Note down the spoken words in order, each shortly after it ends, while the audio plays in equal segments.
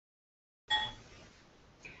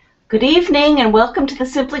Good evening and welcome to the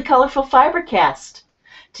Simply Colorful FiberCast.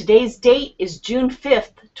 Today's date is June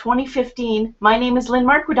 5th, 2015. My name is Lynn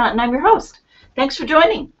Marquedant and I'm your host. Thanks for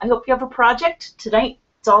joining. I hope you have a project. Tonight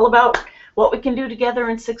it's all about what we can do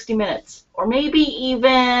together in 60 minutes, or maybe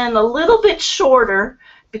even a little bit shorter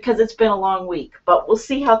because it's been a long week, but we'll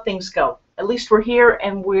see how things go. At least we're here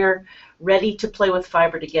and we're ready to play with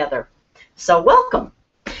fiber together. So welcome.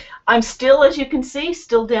 I'm still, as you can see,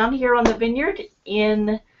 still down here on the vineyard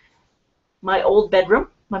in my old bedroom,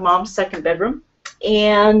 my mom's second bedroom,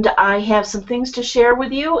 and I have some things to share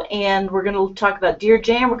with you, and we're going to talk about Dear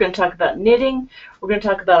Jane, we're going to talk about knitting, we're going to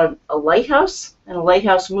talk about a lighthouse and a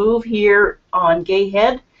lighthouse move here on Gay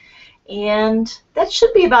Head, and that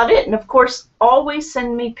should be about it. And of course, always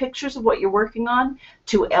send me pictures of what you're working on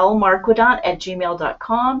to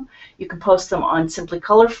lmarquedant@gmail.com. You can post them on Simply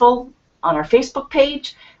Colorful on our Facebook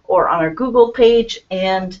page or on our Google page,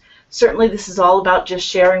 and certainly this is all about just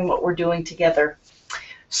sharing what we're doing together.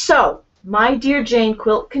 So, my Dear Jane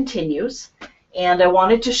quilt continues, and I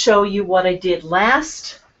wanted to show you what I did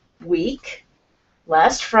last week.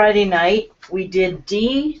 Last Friday night, we did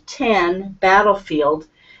D10 Battlefield,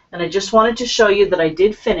 and I just wanted to show you that I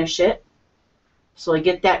did finish it, so I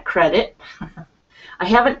get that credit. I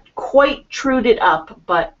haven't quite trued it up,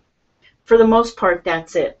 but for the most part,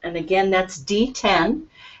 that's it. And again, that's D10.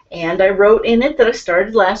 And I wrote in it that I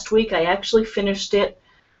started last week. I actually finished it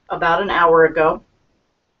about an hour ago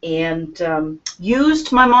and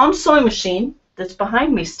used my mom's sewing machine that's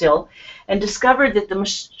behind me still and discovered that the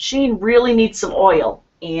machine really needs some oil.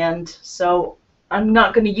 And so I'm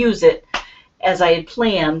not going to use it as I had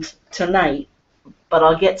planned tonight, but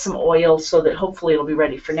I'll get some oil so that hopefully it'll be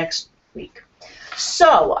ready for next week.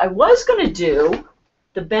 So I was going to do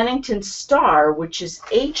the Bennington Star, which is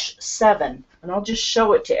H-7. And I'll just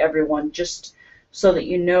show it to everyone just so that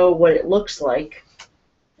you know what it looks like.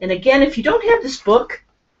 And again, if you don't have this book,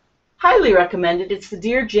 highly recommend it. It's the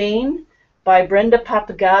Dear Jane by Brenda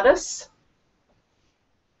Papadakis.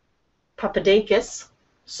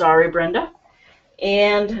 Sorry, Brenda.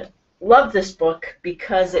 And love this book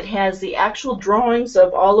because it has the actual drawings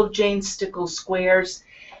of all of Jane Stickle's squares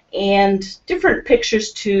and different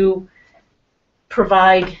pictures to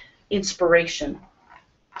provide inspiration.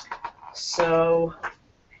 So,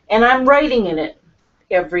 and I'm writing in it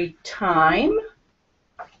every time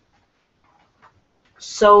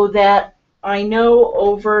so that I know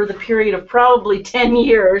over the period of probably 10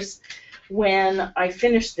 years when I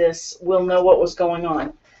finish this, we'll know what was going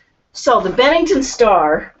on. So the Bennington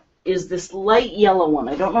Star is this light yellow one.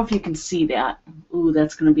 I don't know if you can see that. Ooh,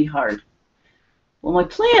 that's going to be hard. Well, my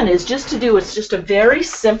plan is just to do, it's just a very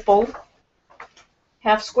simple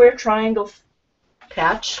half square triangle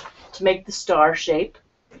patch to make the star shape.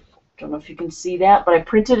 Don't know if you can see that, but I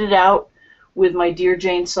printed it out with my Dear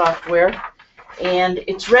Jane software, and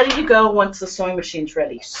it's ready to go once the sewing machine's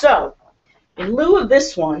ready. So, in lieu of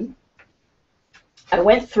this one, I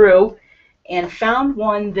went through and found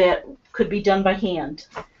one that could be done by hand.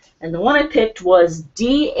 And the one I picked was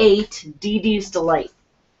D8 DD's Delight.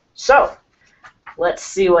 So, let's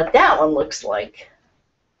see what that one looks like.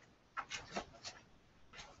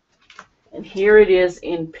 And here it is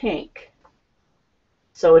in pink.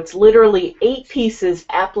 So it's literally 8 pieces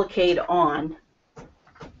appliqued on.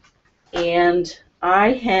 And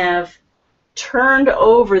I have turned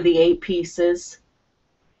over the 8 pieces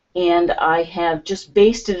and I have just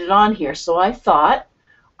basted it on here. So I thought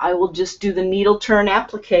I will just do the needle turn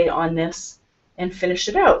applique on this and finish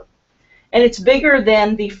it out. And it's bigger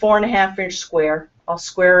than the 4.5-inch square. I'll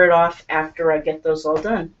square it off after I get those all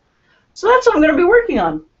done. So that's what I'm going to be working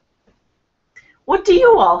on. What do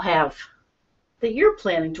you all have that you're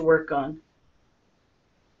planning to work on?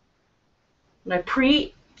 And I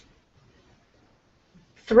pre-threaded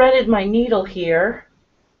my needle here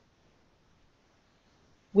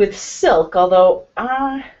with silk, although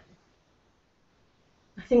I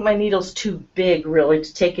think my needle's too big really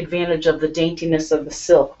to take advantage of the daintiness of the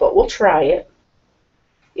silk, but we'll try it.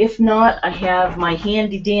 If not, I have my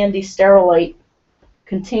handy dandy Sterilite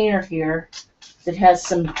container here that has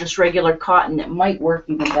some just regular cotton that might work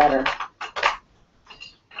even better.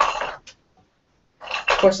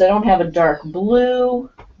 Of course, I don't have a dark blue,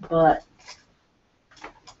 but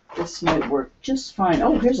this might work just fine.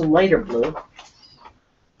 Oh, here's a lighter blue.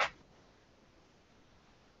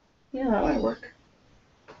 Yeah, that might work.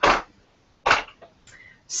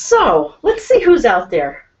 So, let's see who's out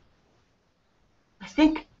there. I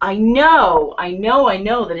think I know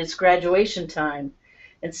that it's graduation time.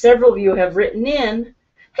 And several of you have written in,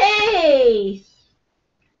 hey,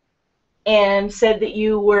 and said that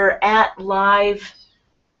you were at live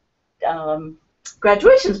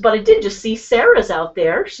graduations, but I did just see Sarah's out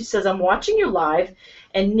there. She says, I'm watching you live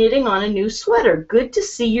and knitting on a new sweater. Good to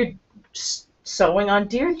see you're sewing on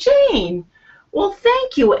Dear Jane. Well,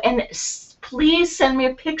 thank you, and please send me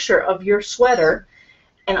a picture of your sweater,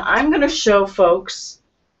 and I'm going to show folks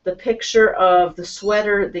the picture of the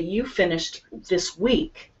sweater that you finished this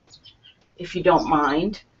week, if you don't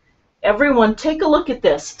mind. Everyone, take a look at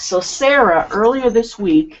this. So Sarah, earlier this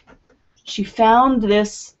week, she found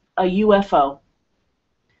this, a UFO.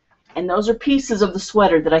 And those are pieces of the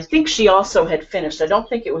sweater that I think she also had finished. I don't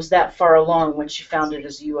think it was that far along when she found it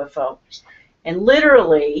as a UFO. And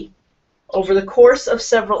literally, over the course of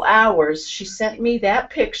several hours, she sent me that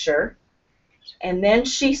picture, and then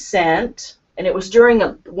she sent, and it was during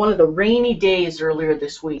one of the rainy days earlier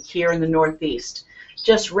this week here in the Northeast.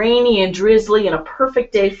 Just rainy and drizzly and a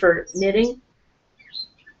perfect day for knitting.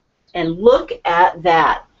 And look at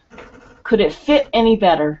that. Could it fit any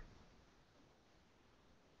better?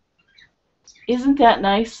 Isn't that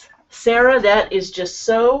nice? Sarah, that is just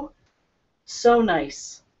so, so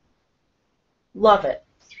nice. Love it.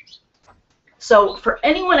 So for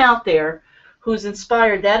anyone out there who's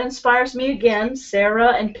inspired, that inspires me again.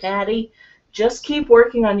 Sarah and Patty, just keep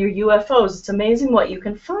working on your UFOs. It's amazing what you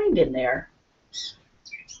can find in there.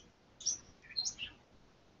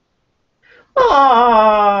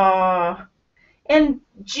 Aww. And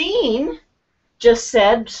Jean just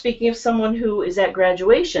said, speaking of someone who is at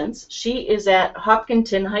graduations, she is at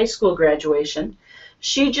Hopkinton High School graduation.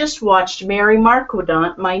 She just watched Mary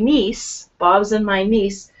Marquedant, my niece, Bob's and my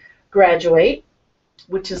niece, graduate,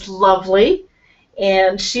 which is lovely.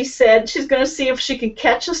 And she said she's going to see if she can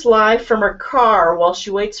catch us live from her car while she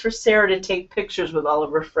waits for Sarah to take pictures with all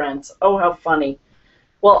of her friends. Oh, how funny.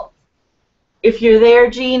 Well, if you're there,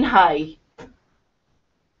 Jean, hi.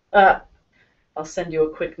 I'll send you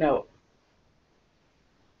a quick note.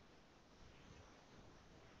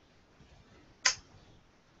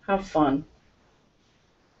 How fun.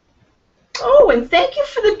 Oh, and thank you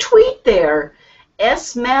for the tweet there,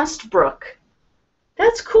 S. Mastbrook.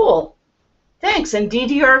 That's cool. Thanks. And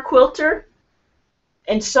DDR Quilter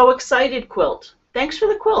and So Excited Quilt. Thanks for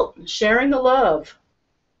the quilt and sharing the love.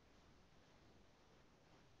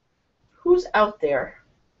 Who's out there?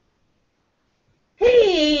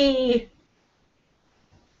 Hey!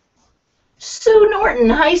 Sue Norton.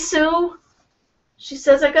 Hi, Sue. She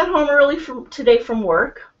says, I got home early today from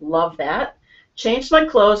work. Love that. Changed my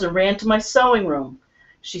clothes and ran to my sewing room.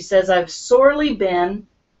 She says, I've sorely been,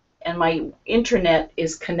 and my internet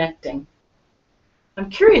is connecting.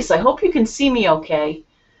 I'm curious. I hope you can see me okay.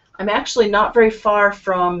 I'm actually not very far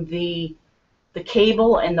from the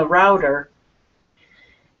cable and the router.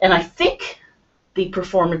 And I think the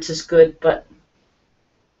performance is good, but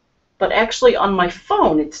actually on my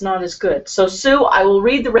phone it's not as good. So Sue, I will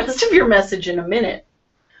read the rest of your message in a minute.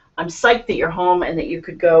 I'm psyched that you're home and that you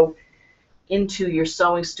could go into your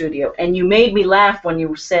sewing studio. And you made me laugh when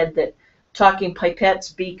you said that talking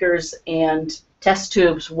pipettes, beakers, and test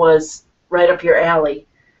tubes was right up your alley.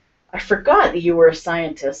 I forgot that you were a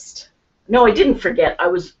scientist. No, I didn't forget.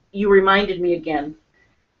 You reminded me again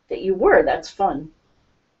that you were. That's fun.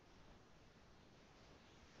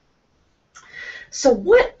 So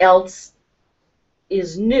what else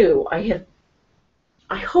is new? I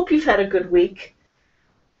hope you've had a good week.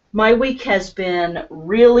 My week has been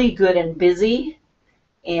really good and busy,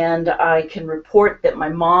 and I can report that my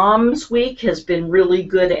mom's week has been really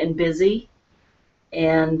good and busy,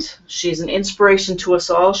 and she's an inspiration to us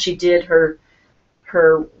all. She did her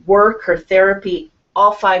work, her therapy,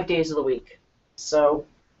 all 5 days of the week. So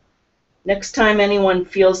next time anyone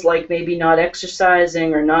feels like maybe not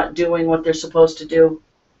exercising or not doing what they're supposed to do,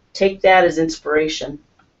 take that as inspiration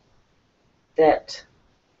that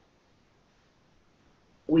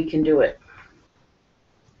we can do it.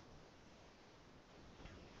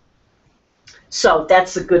 So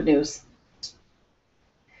that's the good news.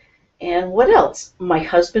 And what else? My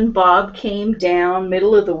husband Bob came down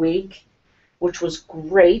middle of the week, which was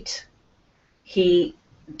great. He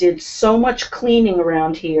did so much cleaning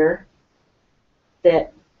around here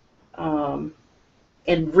that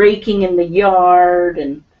and raking in the yard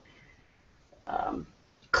and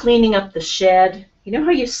cleaning up the shed. You know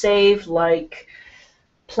how you save like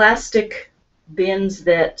plastic bins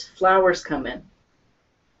that flowers come in?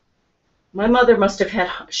 My mother must have had,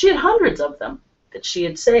 she had hundreds of them that she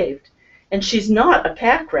had saved. And she's not a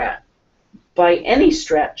pack rat by any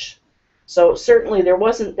stretch. So certainly there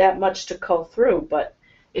wasn't that much to cull through, but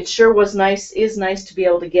it sure was nice, is nice to be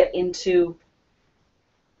able to get into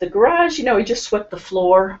the garage. You know, we just swept the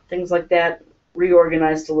floor, things like that,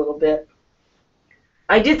 reorganized a little bit.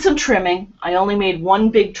 I did some trimming. I only made one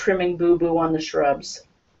big trimming boo-boo on the shrubs.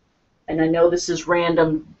 And I know this is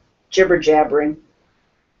random jibber-jabbering,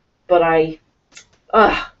 but I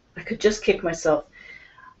could just kick myself.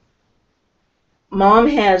 Mom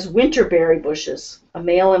has winterberry bushes, a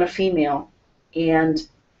male and a female, and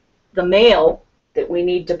the male that we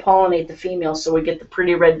need to pollinate the female so we get the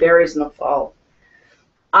pretty red berries in the fall,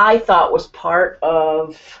 I thought was part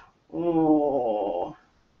of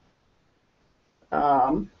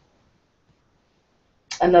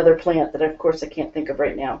another plant that, of course, I can't think of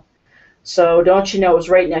right now. So don't you know, it was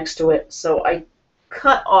right next to it. So I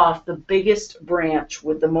cut off the biggest branch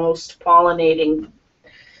with the most pollinating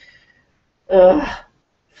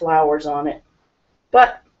flowers on it.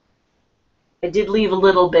 But I did leave a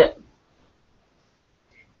little bit,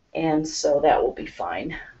 and so that will be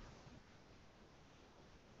fine.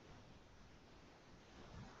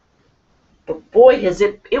 But boy,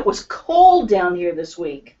 it was cold down here this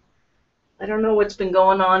week. I don't know what's been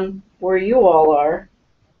going on where you all are.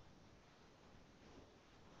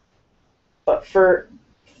 But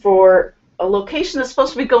for a location that's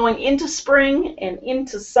supposed to be going into spring and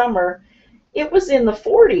into summer, it was in the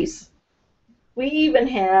 40s. We even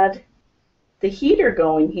had the heater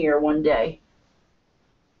going here one day.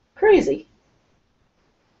 Crazy.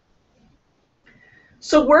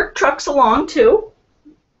 So work trucks along too.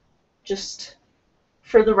 Just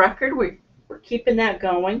for the record, we're keeping that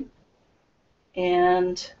going.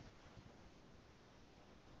 And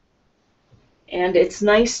it's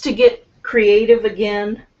nice to get creative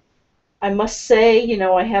again. I must say, you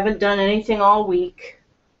know, I haven't done anything all week,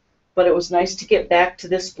 but it was nice to get back to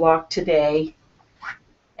this block today,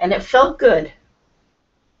 and it felt good.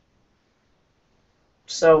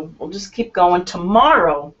 So we'll just keep going.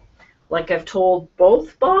 Tomorrow, like I've told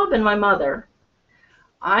both Bob and my mother,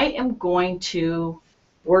 I am going to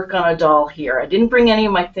work on a doll here. I didn't bring any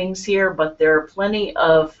of my things here, but there are plenty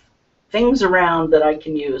of things around that I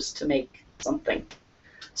can use to make something.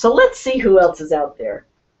 So let's see who else is out there.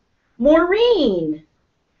 Maureen.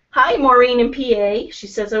 Hi, Maureen in PA. She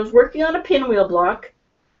says, I was working on a pinwheel block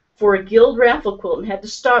for a guild raffle quilt and had to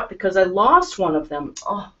stop because I lost one of them.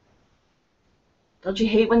 Oh, don't you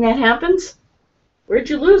hate when that happens? Where'd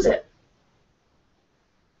you lose it?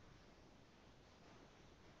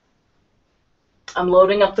 I'm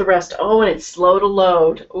loading up the rest. Oh, and it's slow to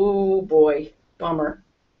load. Oh, boy. Bummer.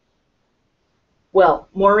 Well,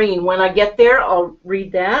 Maureen, when I get there, I'll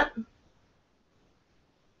read that.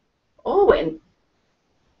 Oh, and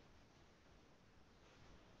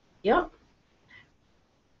yep.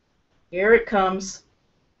 Here it comes.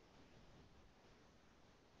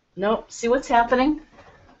 Nope. See what's happening?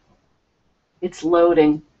 It's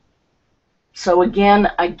loading. So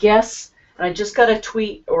again, I guess, and I just got a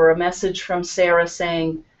tweet or a message from Sarah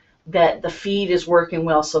saying that the feed is working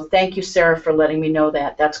well. So thank you, Sarah, for letting me know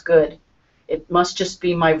that. That's good. It must just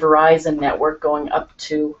be my Verizon network going up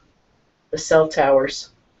to the cell towers.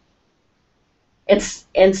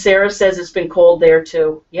 And Sarah says it's been cold there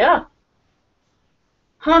too. Yeah.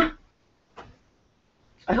 Huh.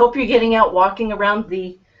 I hope you're getting out walking around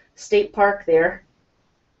the state park there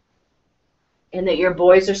and that your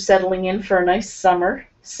boys are settling in for a nice summer.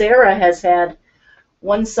 Sarah has had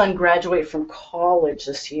one son graduate from college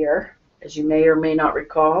this year, as you may or may not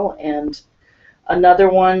recall, and another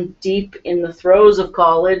one deep in the throes of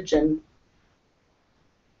college, and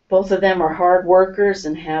both of them are hard workers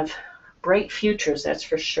and have bright futures, that's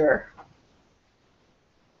for sure.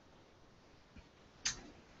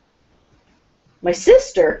 My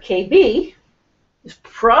sister, KB, is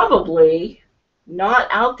probably not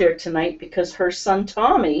out there tonight because her son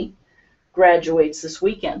Tommy graduates this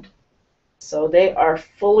weekend. So they are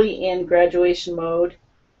fully in graduation mode.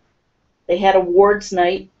 They had awards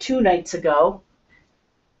night 2 nights ago.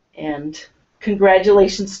 And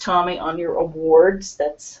congratulations, Tommy, on your awards.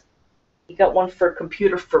 You got one for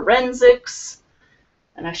computer forensics.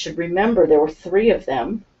 And I should remember there were 3 of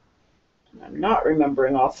them. And I'm not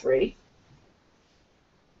remembering all 3.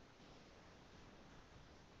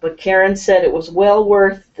 But Karen said it was well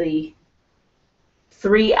worth the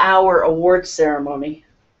 3-hour award ceremony,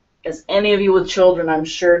 as any of you with children I'm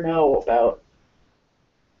sure know about.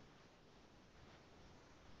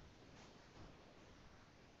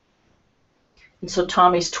 And so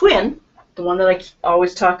Tommy's twin, the one that I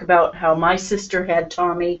always talk about, how my sister had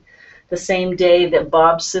Tommy the same day that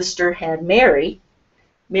Bob's sister had Mary,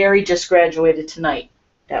 Mary just graduated tonight.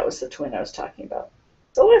 That was the twin I was talking about.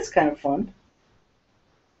 So that's kind of fun.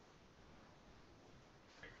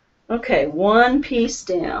 Okay, one piece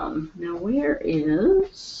down. Now where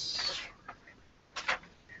is...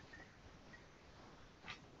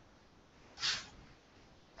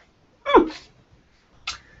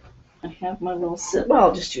 have my little well,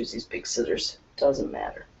 I'll just use these big scissors. Doesn't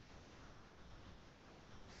matter.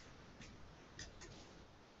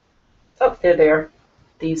 Oh, they're there.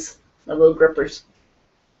 These are little grippers.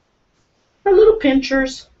 My little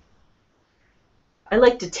pinchers. I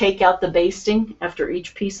like to take out the basting after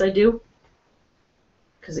each piece I do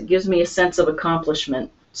because it gives me a sense of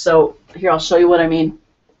accomplishment. So here, I'll show you what I mean.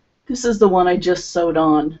 This is the one I just sewed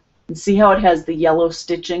on. And see how it has the yellow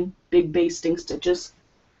stitching, big basting stitches?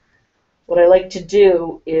 What I like to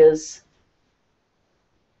do is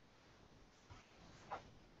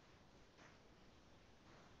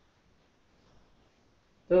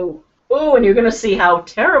oh, and you're going to see how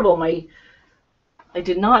terrible I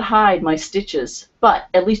did not hide my stitches, but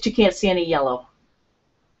at least you can't see any yellow.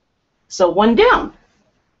 So one down.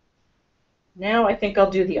 Now I think I'll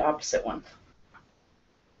do the opposite one.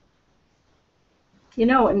 You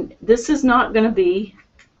know, and this is not going to be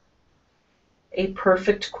a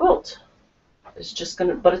perfect quilt. It's just going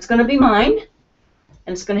to, but it's going to be mine,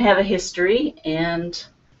 and it's going to have a history, and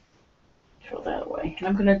throw that away. And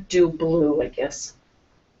I'm going to do blue, I guess.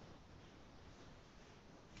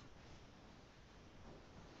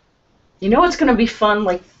 You know it's going to be fun,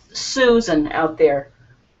 like Susan out there,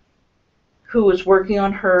 who is working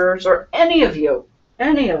on hers, or any of you,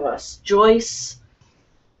 any of us, Joyce,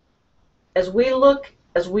 as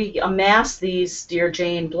we amass these Dear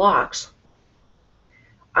Jane blocks,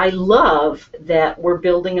 I love that we're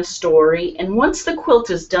building a story, and once the quilt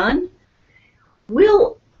is done, we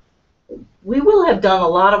will have done a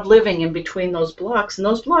lot of living in between those blocks, and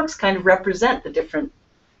those blocks kind of represent the different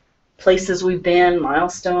places we've been,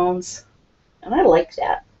 milestones, and I like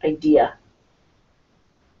that idea.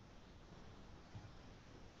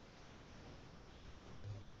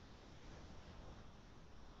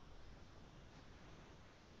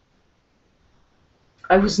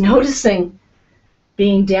 I was noticing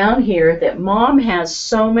being down here that Mom has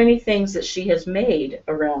so many things that she has made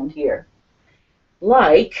around here.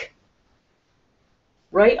 Like,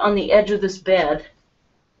 right on the edge of this bed,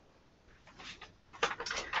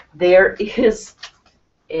 there is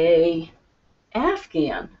a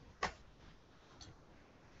Afghan.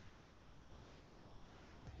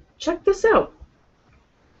 Check this out.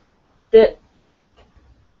 That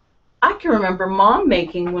I can remember Mom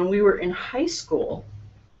making when we were in high school.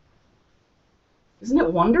 Isn't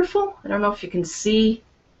it wonderful? I don't know if you can see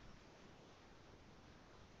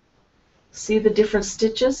the different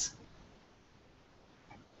stitches.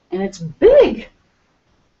 And it's big.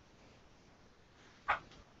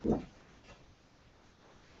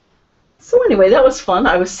 So anyway, that was fun.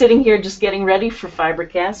 I was sitting here just getting ready for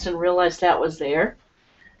FiberCast and realized that was there.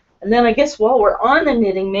 And then I guess while we're on the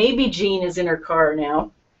knitting, maybe Jean is in her car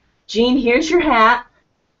now. Jean, here's your hat.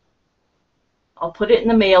 I'll put it in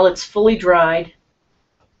the mail. It's fully dried.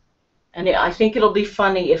 And I think it'll be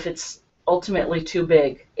funny if it's ultimately too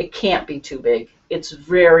big. It can't be too big. It's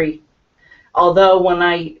very, although when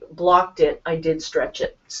I blocked it, I did stretch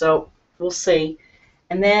it. So we'll see.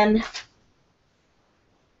 And then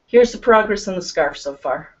here's the progress on the scarf so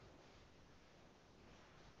far.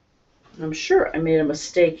 I'm sure I made a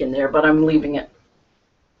mistake in there, but I'm leaving it.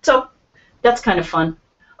 So that's kind of fun.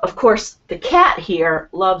 Of course, the cat here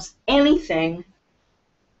loves anything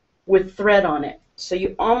with thread on it. So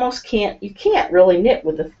you almost can't, you can't really knit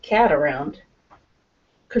with the cat around,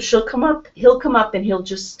 because he'll come up and he'll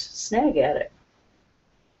just snag at it.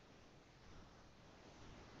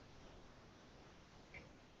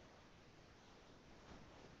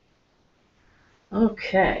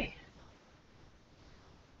 Okay.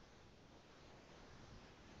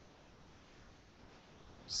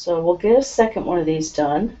 So we'll get a second one of these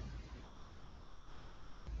done.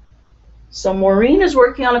 So Maureen is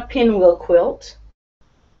working on a pinwheel quilt.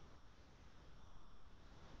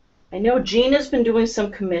 I know Gina's been doing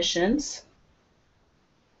some commissions.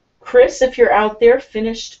 Chris, if you're out there,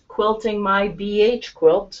 finished quilting my BH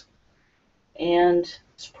quilt, and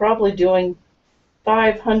is probably doing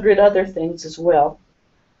 500 other things as well.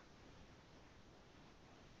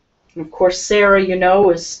 And of course, Sarah, you know,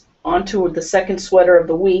 is on to the second sweater of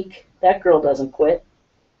the week. That girl doesn't quit.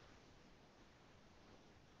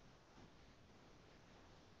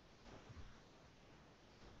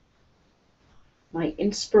 My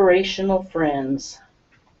inspirational friends.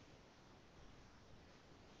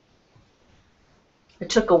 I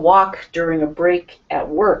took a walk during a break at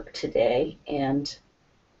work today, and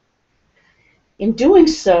in doing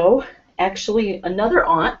so, actually another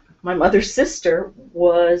aunt, my mother's sister,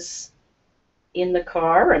 was in the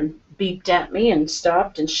car and beeped at me and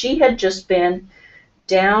stopped, and she had just been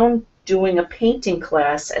down doing a painting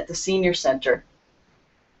class at the senior center.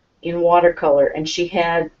 in watercolor, and she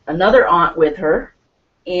had another aunt with her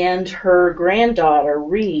and her granddaughter,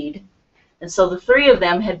 Reed, and so the three of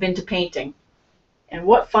them had been to painting. And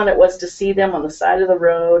what fun it was to see them on the side of the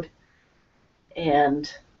road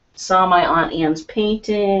and saw my Aunt Anne's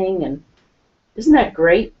painting, and isn't that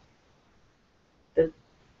great?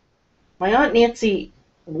 My Aunt Nancy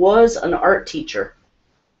was an art teacher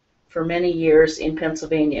for many years in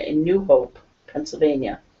Pennsylvania, in New Hope,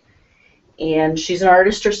 Pennsylvania. And she's an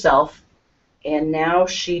artist herself, and now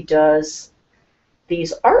she does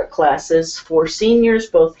these art classes for seniors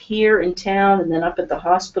both here in town and then up at the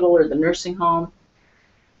hospital or the nursing home.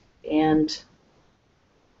 And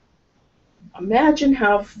imagine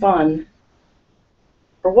how fun,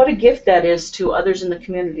 or what a gift that is to others in the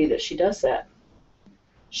community that she does that.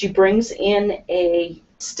 She brings in a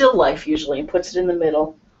still life usually and puts it in the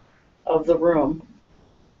middle of the room.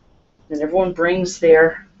 And everyone brings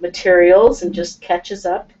their materials and just catches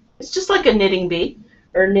up. It's just like a knitting bee,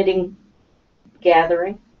 or a knitting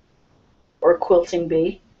gathering, or a quilting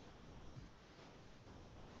bee.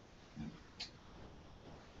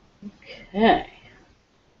 Okay.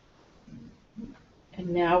 And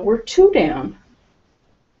now we're 2 down.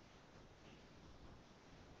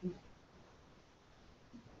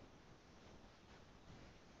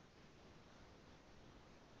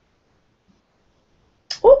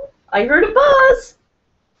 Oh, I heard a buzz.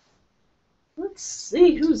 Let's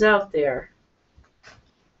see who's out there.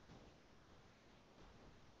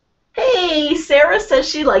 Hey, Sarah says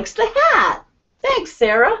she likes the hat. Thanks,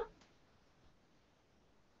 Sarah.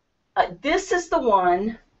 This is the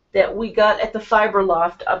one that we got at the Fiber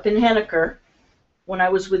Loft up in Henniker when I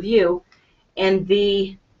was with you. And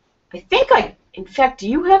in fact, do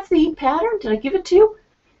you have the pattern? Did I give it to you?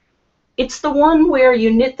 It's the one where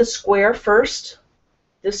you knit the square first,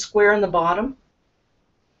 this square in the bottom,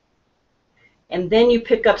 and then you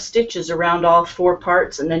pick up stitches around all 4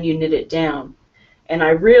 parts, and then you knit it down. And I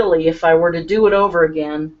really, if I were to do it over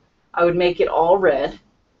again, I would make it all red,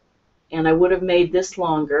 and I would have made this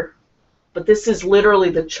longer. But this is literally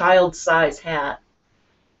the child size hat.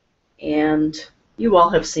 And you all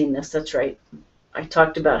have seen this, that's right. I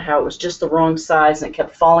talked about how it was just the wrong size and it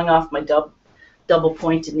kept falling off my double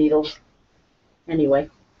pointed needle. Anyway.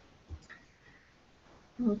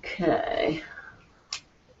 Okay.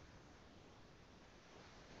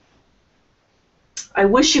 I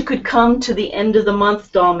wish you could come to the end of the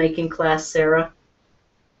month doll making class, Sarah.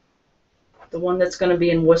 The one that's going to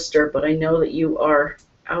be in Worcester, but I know that you are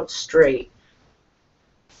out straight.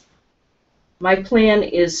 My plan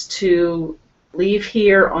is to leave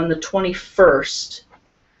here on the 21st.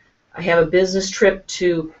 I have a business trip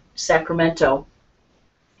to Sacramento,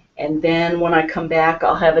 and then when I come back,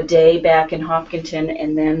 I'll have a day back in Hopkinton,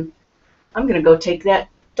 and then I'm going to go take that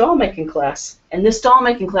doll making class. And this doll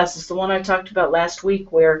making class is the one I talked about last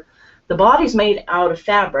week, where the body's made out of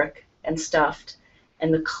fabric and stuffed,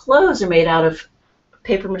 and the clothes are made out of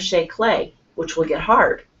paper mache clay, which will get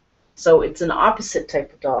hard. So it's an opposite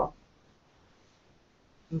type of doll.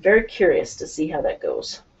 I'm very curious to see how that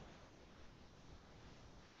goes.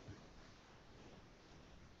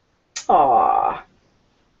 Aww.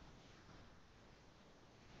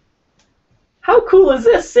 How cool is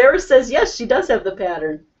this? Sarah says yes, she does have the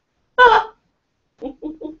pattern. Ah.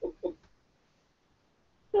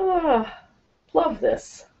 Ah, love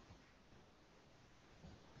this.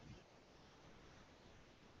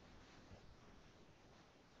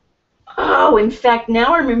 Oh, in fact,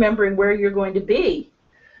 now I'm remembering where you're going to be.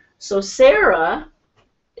 So Sarah,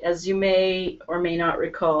 as you may or may not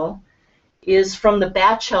recall, is from the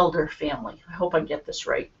Batchelder family. I hope I get this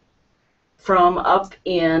right. From up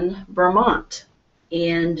in Vermont.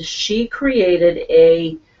 And she created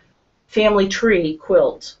a family tree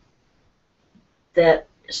quilt that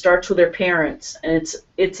starts with her parents. And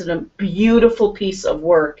it's a beautiful piece of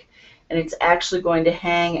work. And it's actually going to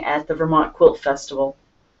hang at the Vermont Quilt Festival.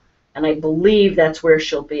 And I believe that's where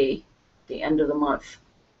she'll be at the end of the month,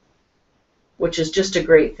 which is just a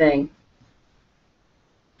great thing. In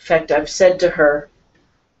fact, I've said to her,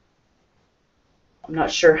 I'm not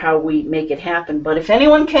sure how we make it happen, but if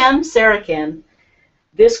anyone can, Sarah can.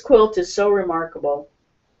 This quilt is so remarkable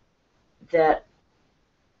that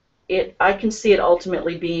I can see it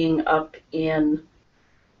ultimately being up in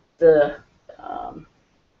the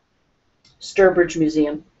Sturbridge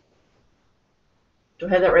Museum. Do I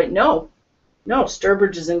have that right? No,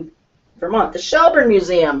 Sturbridge is in Vermont. The Shelburne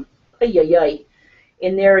Museum,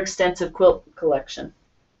 in their extensive quilt collection.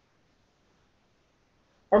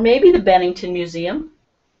 Or maybe the Bennington Museum.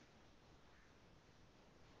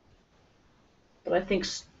 But I think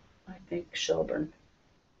Shelburne.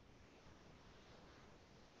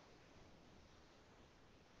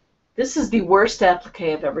 This is the worst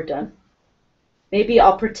applique I've ever done. Maybe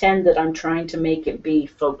I'll pretend that I'm trying to make it be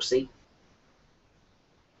folksy.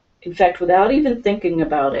 In fact, without even thinking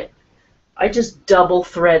about it, I just double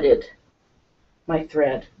threaded my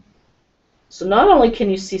thread. So not only can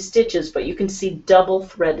you see stitches, but you can see double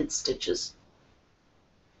threaded stitches.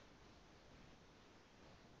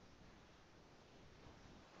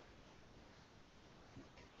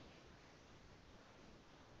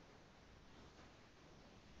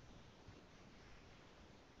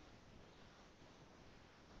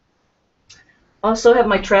 Also have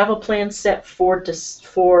my travel plans set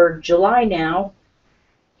for July now,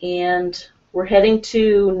 and we're heading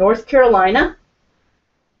to North Carolina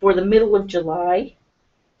for the middle of July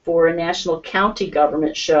for a national county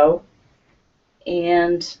government show.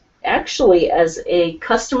 And actually, as a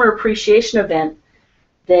customer appreciation event,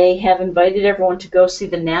 they have invited everyone to go see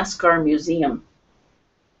the NASCAR museum.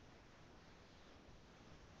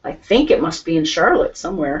 I think it must be in Charlotte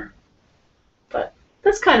somewhere, but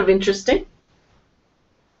that's kind of interesting.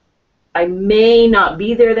 I may not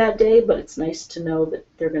be there that day, but it's nice to know that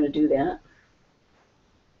they're going to do that.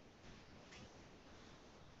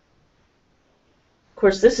 Of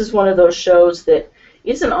course, this is one of those shows that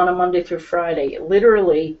isn't on a Monday through Friday.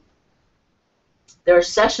 Literally, there are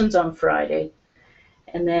sessions on Friday,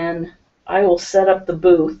 and then I will set up the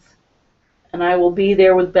booth, and I will be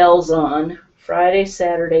there with bells on Friday,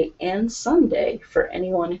 Saturday, and Sunday for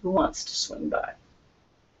anyone who wants to swing by.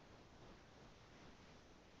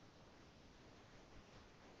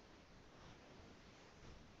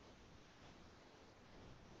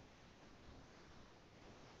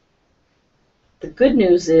 The good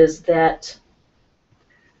news is that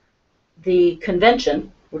the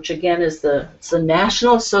convention, which again is the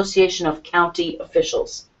National Association of County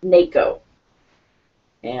Officials, NACO,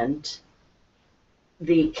 and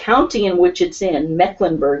the county in which it's in,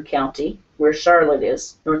 Mecklenburg County, where Charlotte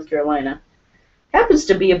is, North Carolina, happens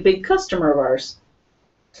to be a big customer of ours.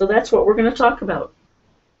 So that's what we're going to talk about.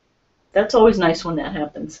 That's always nice when that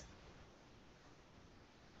happens.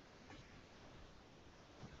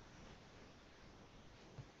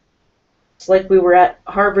 It's like we were at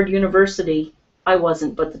Harvard University. I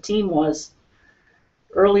wasn't, but the team was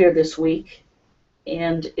earlier this week,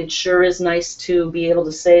 and it sure is nice to be able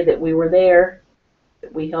to say that we were there,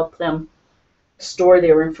 that we helped them store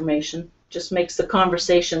their information. Just makes the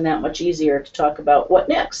conversation that much easier to talk about what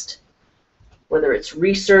next, whether it's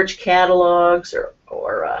research catalogs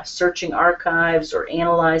or searching archives or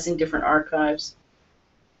analyzing different archives.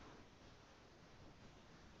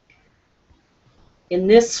 In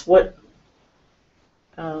this,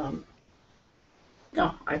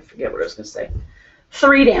 no, I forget what I was going to say.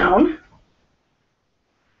 3 down.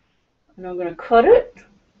 And I'm going to cut it.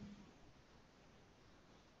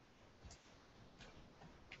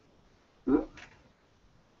 I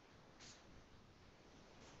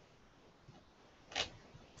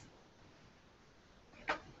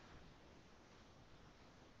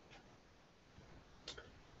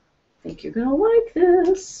think you're going to like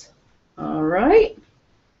this. All right.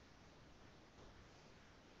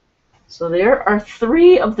 So there are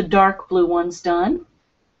 3 of the dark blue ones done.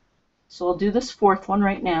 So I'll do this 4th one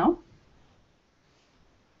right now.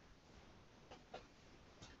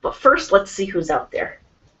 But first, let's see who's out there.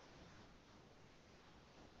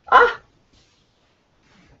 Ah!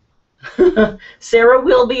 Sarah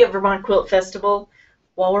will be at Vermont Quilt Festival.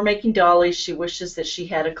 While we're making dollies, she wishes that she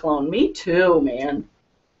had a clone. Me too, man.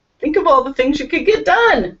 Think of all the things you could get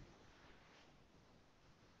done.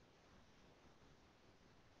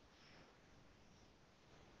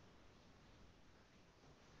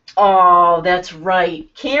 Oh, that's right.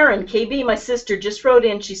 Karen, KB, my sister, just wrote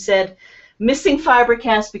in. She said, missing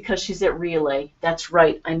FiberCast because she's at Relay. That's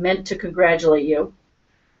right. I meant to congratulate you.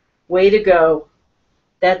 Way to go.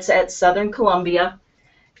 That's at Southern Columbia,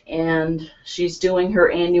 and she's doing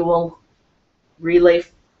her annual Relay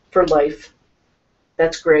for Life.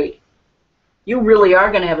 That's great. You really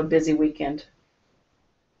are going to have a busy weekend.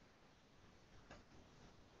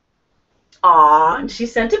 Aw, and she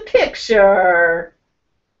sent a picture.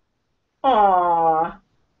 Aw,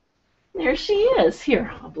 there she is.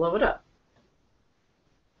 Here, I'll blow it up.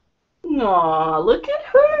 Aw, look at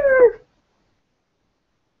her.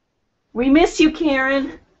 We miss you,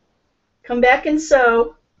 Karen. Come back and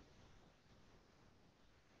sew.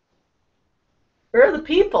 Where are the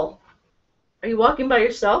people? Are you walking by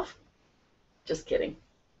yourself? Just kidding.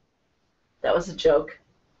 That was a joke.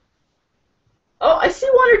 Oh, I see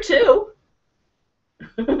 1 or 2.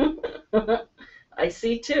 I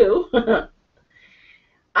see 2.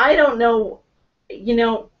 I don't know. You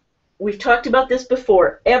know, we've talked about this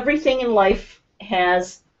before. Everything in life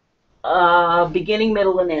has beginning,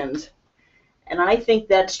 middle, and end. And I think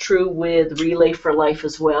that's true with Relay for Life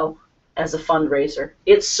as well as a fundraiser.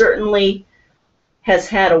 It certainly has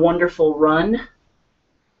had a wonderful run,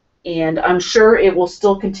 and I'm sure it will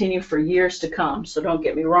still continue for years to come, so don't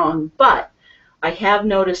get me wrong. But I have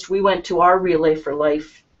noticed, we went to our Relay for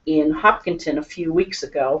Life in Hopkinton a few weeks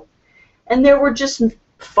ago, and there were just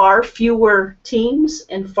far fewer teams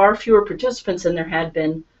and far fewer participants than there had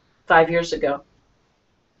been 5 years ago.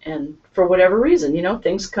 And for whatever reason, you know,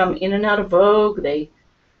 things come in and out of vogue.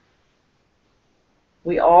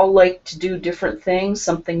 We all like to do different things,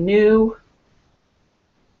 something new.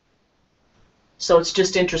 So it's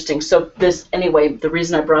just interesting. So anyway, the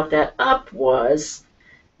reason I brought that up was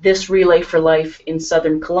this Relay for Life in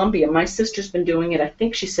Southern Columbia. My sister's been doing it, I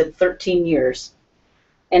think she said 13 years.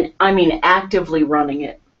 And I mean actively running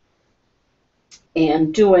it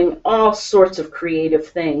and doing all sorts of creative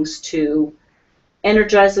things to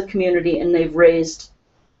energize the community, and they've raised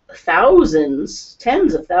thousands,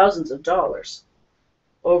 tens of thousands of dollars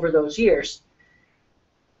over those years.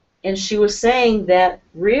 And she was saying that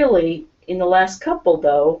really in the last couple,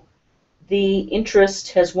 though, the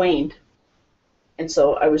interest has waned. And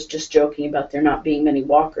so I was just joking about there not being many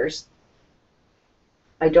walkers.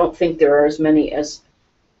 I don't think there are as many as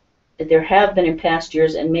there have been in past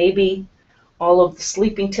years, and maybe all of the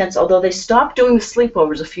sleeping tents, although they stopped doing the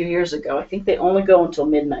sleepovers a few years ago. I think they only go until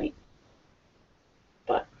midnight.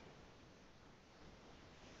 But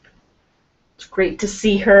it's great to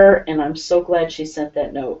see her, and I'm so glad she sent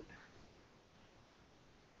that note.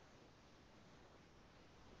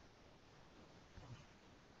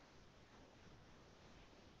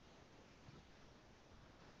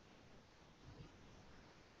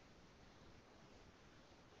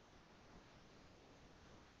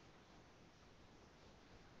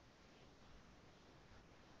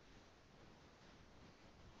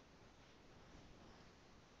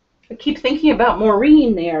 I keep thinking about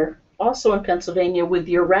Maureen there, also in Pennsylvania, with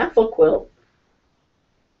your raffle quilt.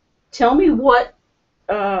 Tell me what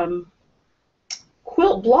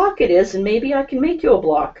quilt block it is, and maybe I can make you a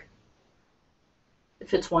block,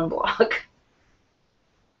 if it's one block.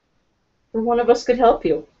 Or one of us could help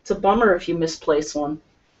you. It's a bummer if you misplace one.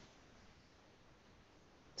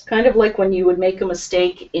 It's kind of like when you would make a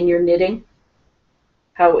mistake in your knitting,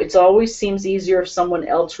 how it always seems easier if someone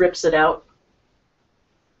else rips it out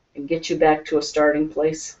and get you back to a starting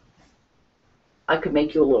place. I could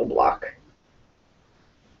make you a little block.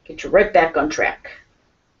 Get you right back on track.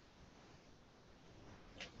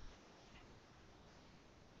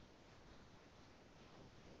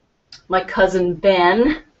 My cousin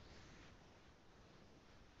Ben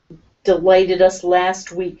delighted us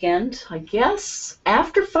last weekend, I guess,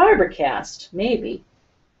 after FiberCast, maybe.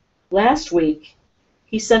 Last week,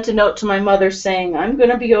 he sent a note to my mother saying, I'm going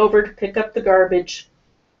to be over to pick up the garbage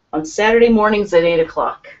on Saturday mornings at 8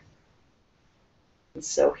 o'clock. And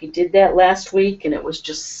so he did that last week, and it was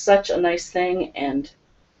just such a nice thing, and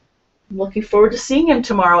I'm looking forward to seeing him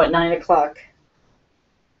tomorrow at 9 o'clock.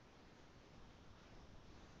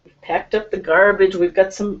 We've packed up the garbage. We've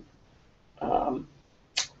got some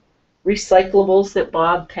recyclables that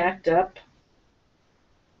Bob packed up.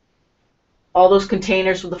 All those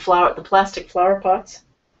containers with the plastic flower pots.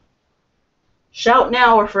 Shout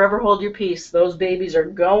now or forever hold your peace. Those babies are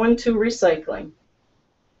going to recycling.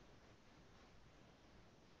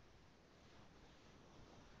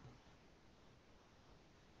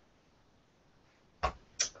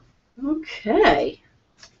 Okay.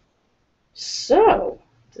 So,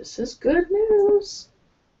 this is good news.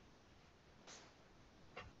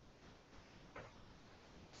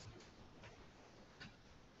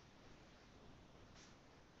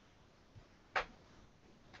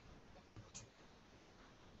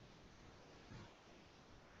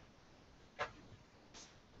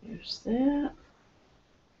 There's that.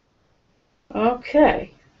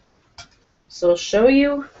 Okay. So I'll show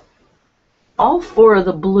you all 4 of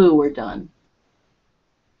the blue are done.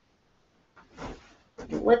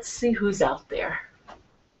 Let's see who's out there.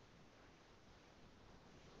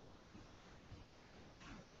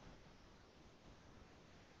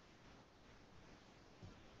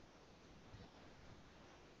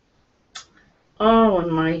 Oh,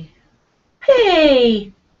 and my...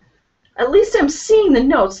 Hey! At least I'm seeing the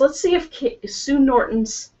notes. Let's see if Sue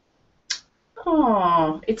Norton's...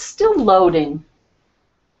 Oh, it's still loading.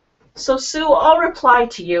 So, Sue, I'll reply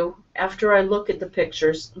to you after I look at the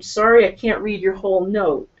pictures. I'm sorry I can't read your whole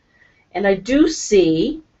note. And I do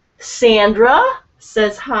see Sandra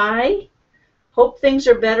says hi. Hope things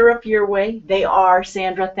are better up your way. They are,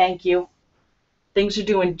 Sandra. Thank you. Things are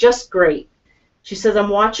doing just great. She says, I'm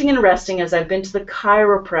watching and resting as I've been to the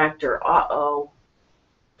chiropractor. Uh-oh.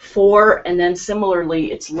 4, and then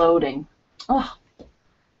similarly, it's loading. Oh.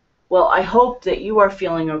 Well, I hope that you are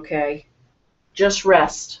feeling okay. Just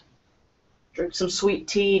rest. Drink some sweet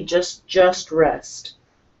tea. Just rest.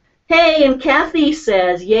 Hey, and Kathy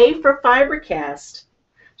says, yay for FiberCast.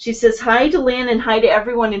 She says, hi to Lynn and hi to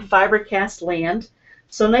everyone in FiberCast land.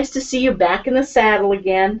 So nice to see you back in the saddle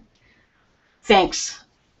again. Thanks.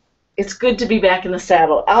 It's good to be back in the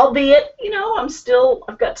saddle. Albeit, you know,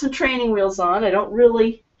 I've got some training wheels on. I don't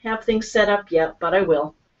really have things set up yet, but I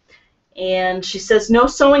will. And she says, no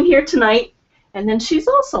sewing here tonight. And then she's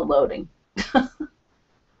also loading.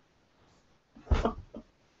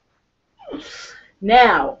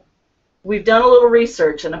 Now, we've done a little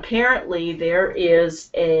research, and apparently there is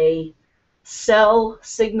a cell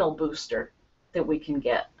signal booster that we can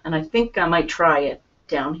get. And I think I might try it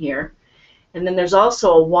down here. And then there's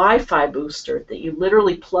also a Wi-Fi booster that you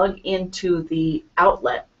literally plug into the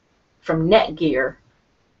outlet from Netgear.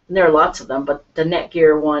 And there are lots of them, but the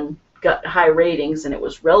Netgear one got high ratings, and it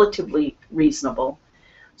was relatively reasonable.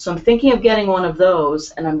 So I'm thinking of getting one of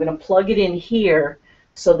those, and I'm going to plug it in here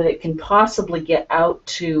so that it can possibly get out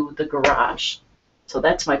to the garage. So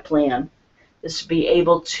that's my plan, is to be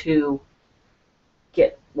able to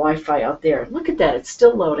get Wi-Fi out there. Look at that. It's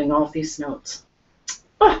still loading all of these notes.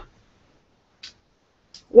 Ah.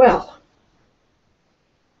 Well,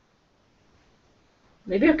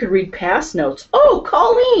 maybe I could read past notes. Oh,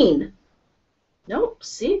 Colleen! Nope,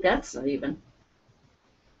 see, that's not even.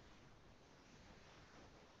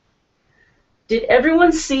 Did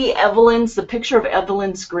everyone see the picture of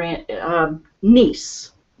Evelyn's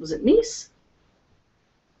niece? Was it niece?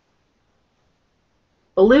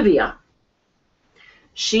 Olivia.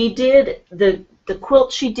 She did the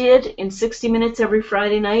quilt she did in 60 Minutes every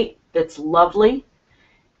Friday night. That's lovely.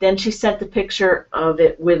 Then she sent the picture of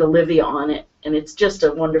it with Olivia on it, and it's just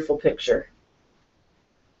a wonderful picture.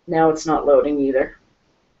 Now it's not loading either.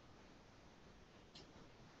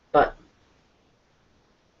 But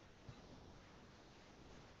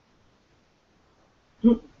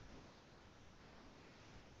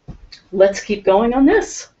let's keep going on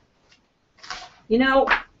this. You know,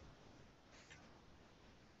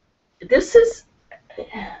 this is,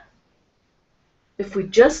 if we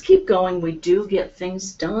just keep going, we do get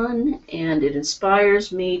things done, and it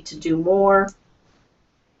inspires me to do more.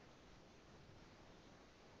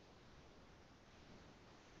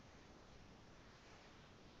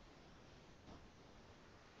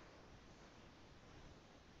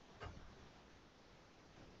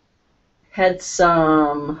 Had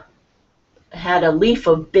a leaf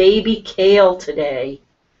of baby kale today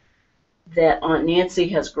that Aunt Nancy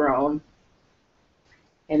has grown,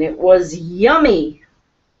 and it was yummy.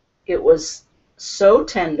 It was so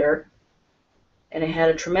tender, and it had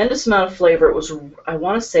a tremendous amount of flavor. It was, I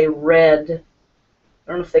want to say, red.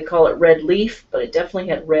 I don't know if they call it red leaf, but it definitely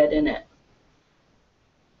had red in it.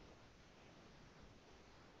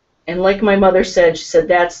 And like my mother said, she said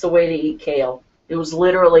that's the way to eat kale. It was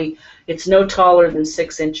literally, it's no taller than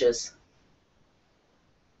 6 inches.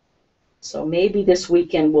 So maybe this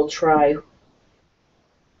weekend we'll try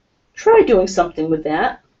doing something with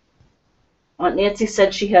that. Aunt Nancy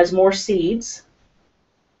said she has more seeds.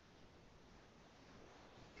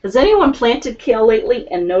 Has anyone planted kale lately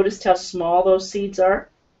and noticed how small those seeds are?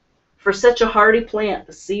 For such a hardy plant,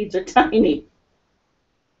 the seeds are tiny.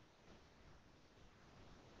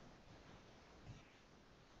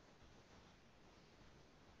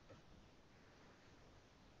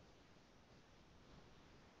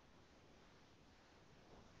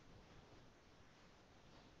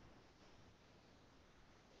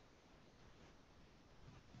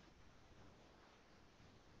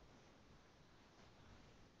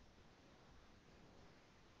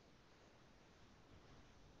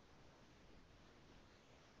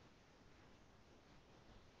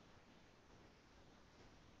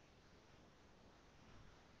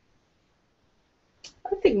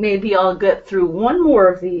 I think maybe I'll get through one more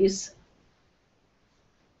of these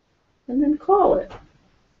and then call it.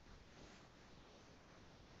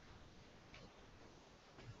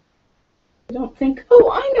 I don't think,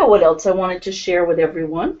 oh, I know what else I wanted to share with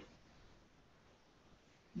everyone.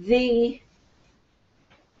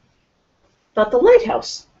 About the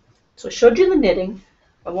lighthouse. So I showed you the knitting.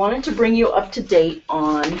 I wanted to bring you up to date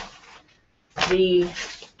on the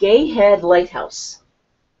Gay Head Lighthouse.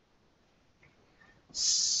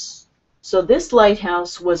 So this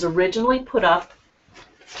lighthouse was originally put up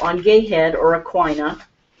on Gay Head or Aquina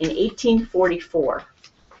in 1844.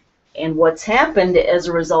 And what's happened as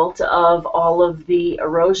a result of all of the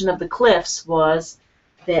erosion of the cliffs was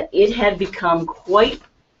that it had become quite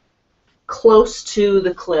close to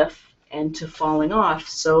the cliff and to falling off.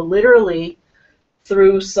 So literally,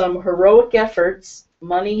 through some heroic efforts,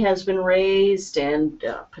 money has been raised and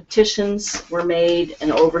petitions were made,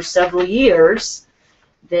 and over several years,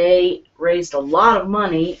 they raised a lot of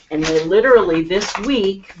money, and they literally this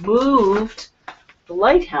week moved the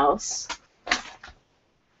lighthouse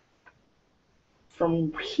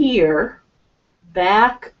from here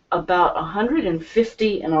back about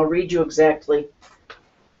 150, and I'll read you exactly,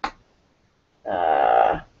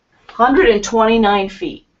 129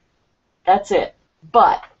 feet. That's it.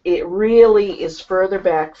 But it really is further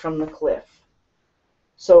back from the cliff.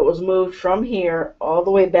 So it was moved from here all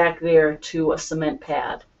the way back there to a cement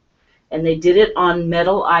pad. And they did it on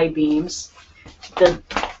metal I-beams.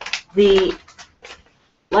 The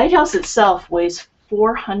lighthouse itself weighs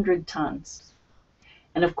 400 tons.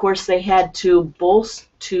 And of course they had to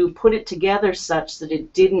put it together such that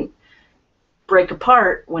it didn't break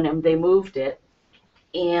apart when they moved it.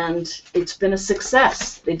 And it's been a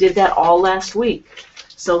success. They did that all last week.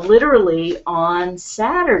 So literally on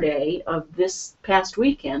Saturday of this past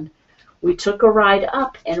weekend, we took a ride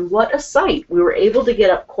up, and what a sight. We were able to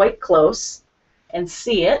get up quite close and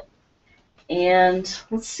see it. And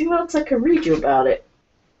let's see what else I can read you about it.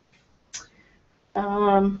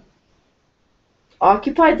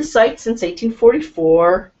 Occupied the site since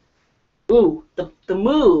 1844. Ooh, the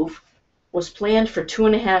move was planned for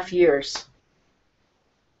 2.5 years.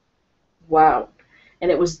 Wow.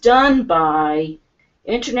 And it was done by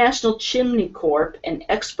International Chimney Corp and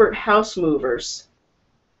expert house movers.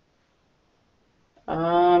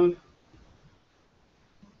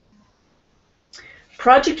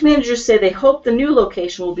 Project managers say they hope the new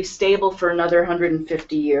location will be stable for another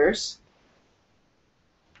 150 years.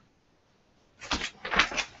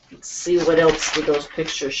 Let's see what else do those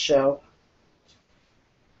pictures show.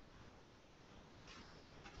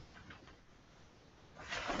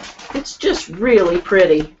 It's just really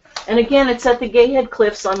pretty. And again, it's at the Gayhead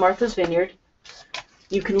Cliffs on Martha's Vineyard.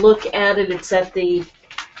 You can look at it. It's at the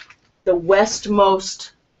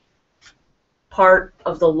westmost part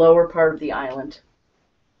of the lower part of the island.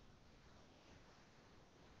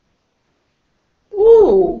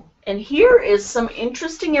 Ooh, and here is some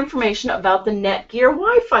interesting information about the Netgear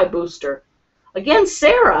Wi-Fi booster. Again,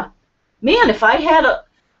 Sarah, man, if I had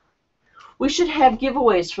we should have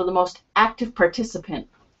giveaways for the most active participant.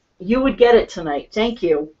 You would get it tonight. Thank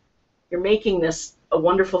you. You're making this a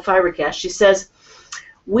wonderful FiberCast. She says,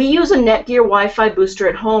 we use a Netgear Wi-Fi booster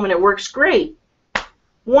at home and it works great.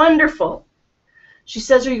 Wonderful. She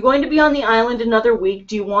says, are you going to be on the island another week?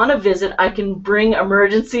 Do you want to visit? I can bring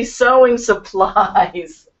emergency sewing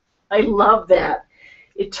supplies. I love that.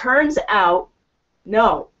 It turns out,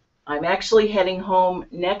 no, I'm actually heading home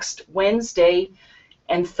next Wednesday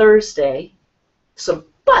and Thursday. So,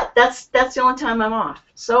 but that's the only time I'm off.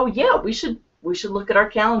 So yeah, we should look at our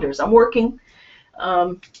calendars. I'm working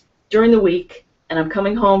during the week, and I'm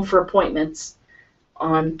coming home for appointments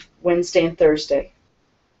on Wednesday and Thursday.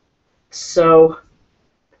 So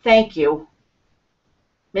thank you.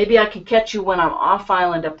 Maybe I can catch you when I'm off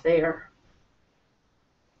island up there.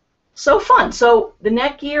 So fun. So the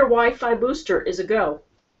Netgear Wi-Fi booster is a go.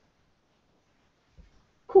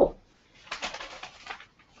 Cool.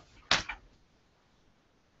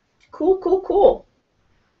 Cool, cool, cool.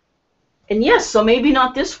 And yes, so maybe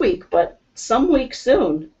not this week, but some week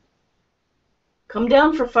soon. Come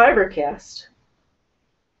down for FiberCast.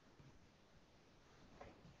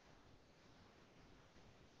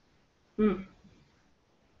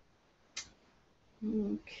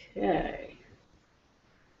 Okay.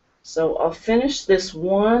 So I'll finish this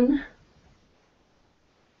one,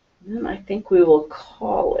 and then I think we will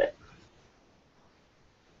call it.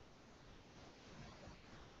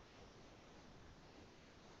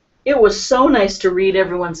 It was so nice to read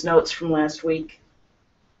everyone's notes from last week.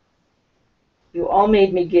 You all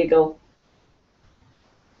made me giggle.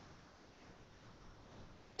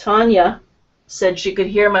 Tanya said she could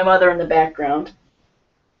hear my mother in the background,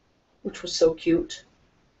 which was so cute.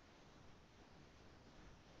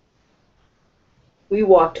 We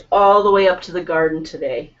walked all the way up to the garden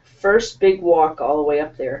today. First big walk all the way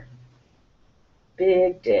up there.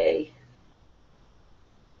 Big day.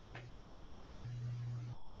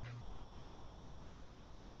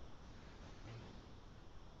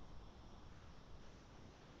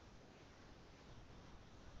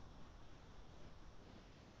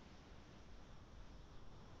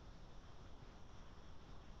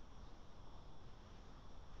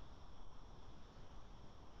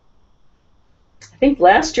 I think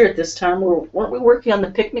last year at this time, weren't we working on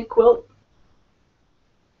the picnic quilt?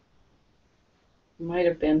 Might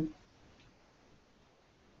have been.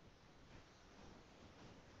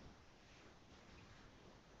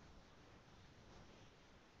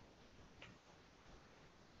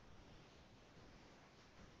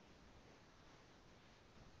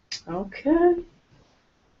 Okay.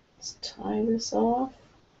 Let's tie this off.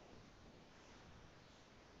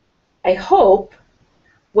 I hope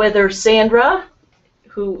whether Sandra,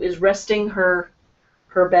 who is resting her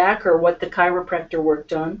back, or what the chiropractor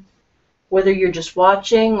worked on, whether you're just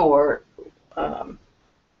watching or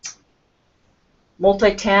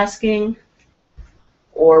multitasking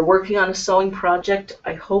or working on a sewing project,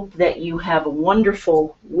 I hope that you have a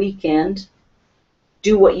wonderful weekend.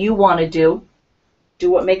 Do what you want to do. Do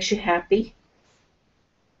what makes you happy.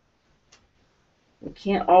 We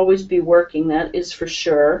can't always be working, that is for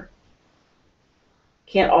sure.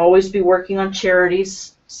 Can't always be working on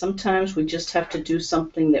charities. Sometimes we just have to do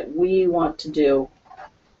something that we want to do.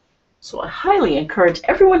 So I highly encourage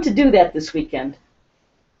everyone to do that this weekend.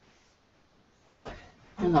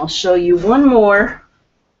 And I'll show you one more.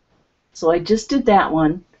 So I just did that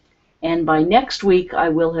one. And by next week, I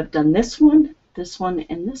will have done this one,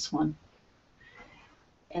 and this one.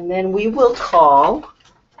 And then we will call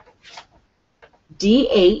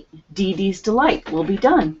D8, Dee Dee's Delight. We'll be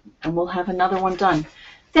done, and we'll have another one done.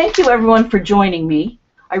 Thank you, everyone, for joining me.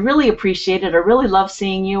 I really appreciate it. I really love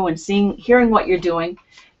seeing you and hearing what you're doing.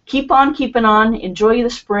 Keep on keeping on. Enjoy the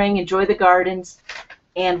spring. Enjoy the gardens.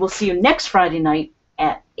 And we'll see you next Friday night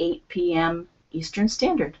at 8 p.m. Eastern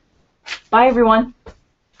Standard. Bye, everyone.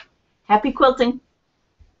 Happy quilting.